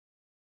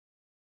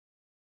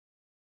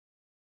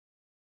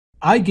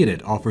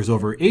iGetIt offers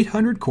over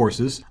 800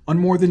 courses on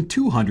more than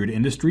 200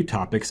 industry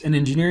topics and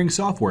engineering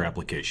software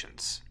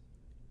applications.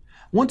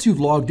 Once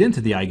you've logged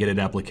into the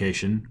iGetIt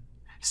application,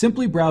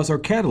 simply browse our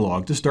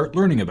catalog to start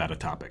learning about a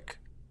topic.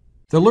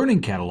 The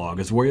Learning Catalog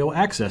is where you'll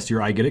access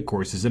your iGetIt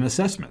courses and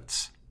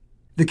assessments.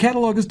 The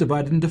catalog is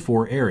divided into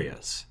 4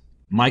 areas: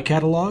 My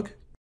Catalog,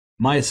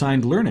 My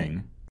Assigned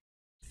Learning,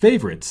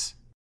 Favorites,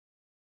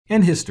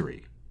 and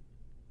History.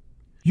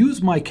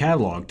 Use My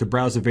Catalog to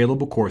browse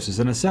available courses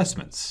and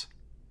assessments.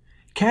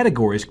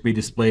 Categories can be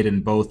displayed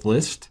in both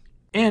list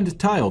and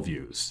tile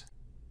views.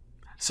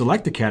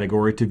 Select a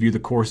category to view the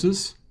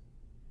courses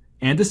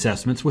and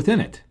assessments within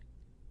it.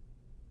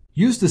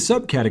 Use the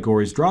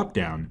Subcategories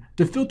drop-down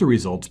to filter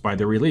results by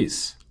their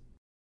release.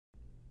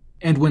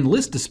 And when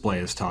List Display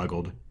is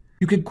toggled,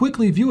 you can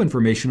quickly view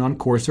information on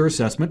course or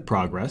assessment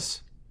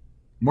progress,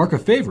 mark a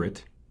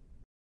favorite,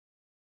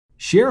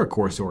 share a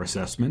course or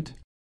assessment,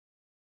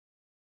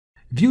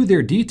 view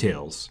their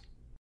details,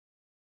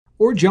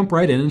 or jump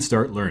right in and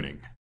start learning.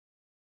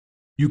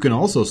 You can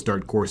also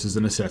start courses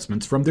and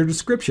assessments from their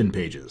description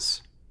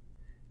pages.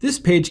 This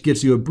page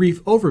gives you a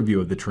brief overview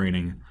of the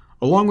training,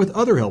 along with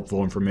other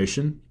helpful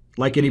information,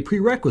 like any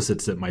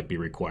prerequisites that might be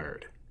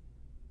required.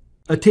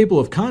 A table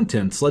of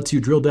contents lets you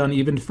drill down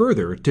even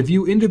further to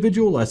view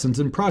individual lessons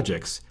and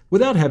projects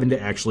without having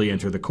to actually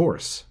enter the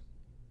course.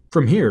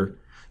 From here,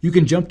 you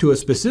can jump to a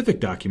specific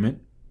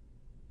document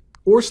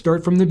or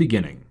start from the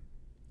beginning.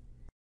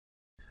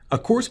 A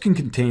course can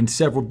contain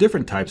several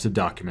different types of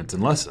documents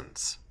and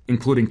lessons,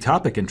 including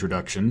topic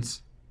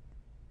introductions,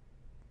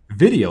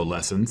 video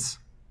lessons,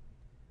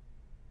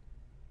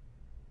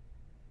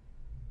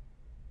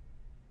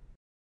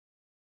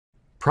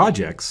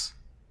 projects,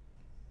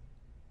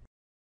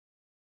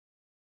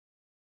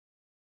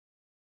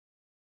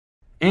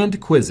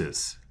 and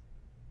quizzes,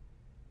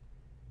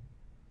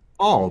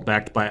 all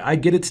backed by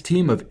iGetIt's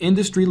team of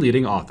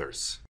industry-leading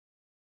authors.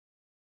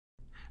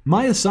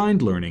 My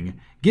Assigned Learning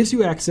gives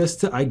you access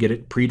to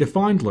iGetIt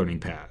Predefined learning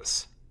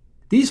paths.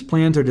 These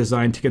plans are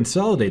designed to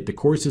consolidate the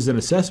courses and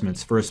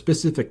assessments for a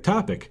specific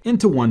topic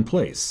into one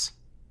place,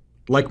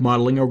 like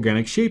modeling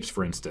organic shapes,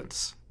 for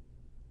instance.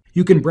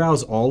 You can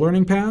browse all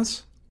learning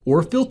paths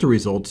or filter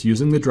results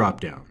using the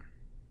drop-down.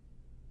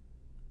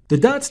 The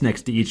dots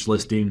next to each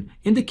listing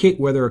indicate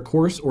whether a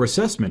course or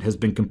assessment has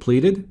been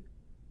completed,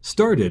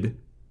 started,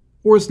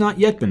 or has not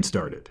yet been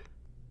started.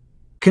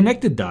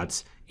 Connected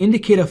dots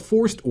indicate a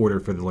forced order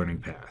for the learning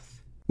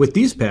path. With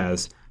these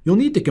paths, you'll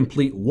need to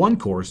complete one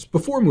course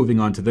before moving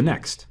on to the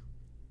next.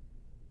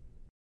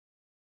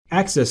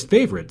 Access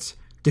Favorites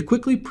to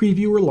quickly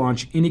preview or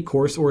launch any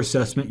course or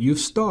assessment you've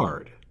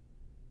starred.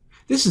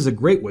 This is a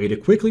great way to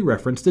quickly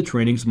reference the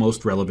trainings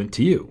most relevant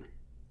to you.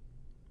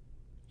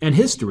 And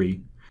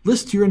History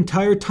lists your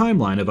entire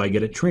timeline of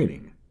iGetIt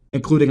training,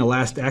 including a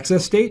last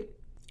access date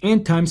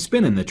and time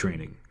spent in the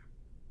training.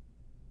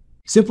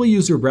 Simply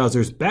use your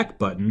browser's Back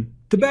button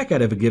to back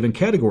out of a given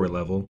category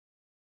level,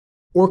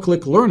 or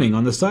click Learning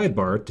on the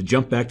sidebar to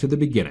jump back to the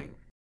beginning.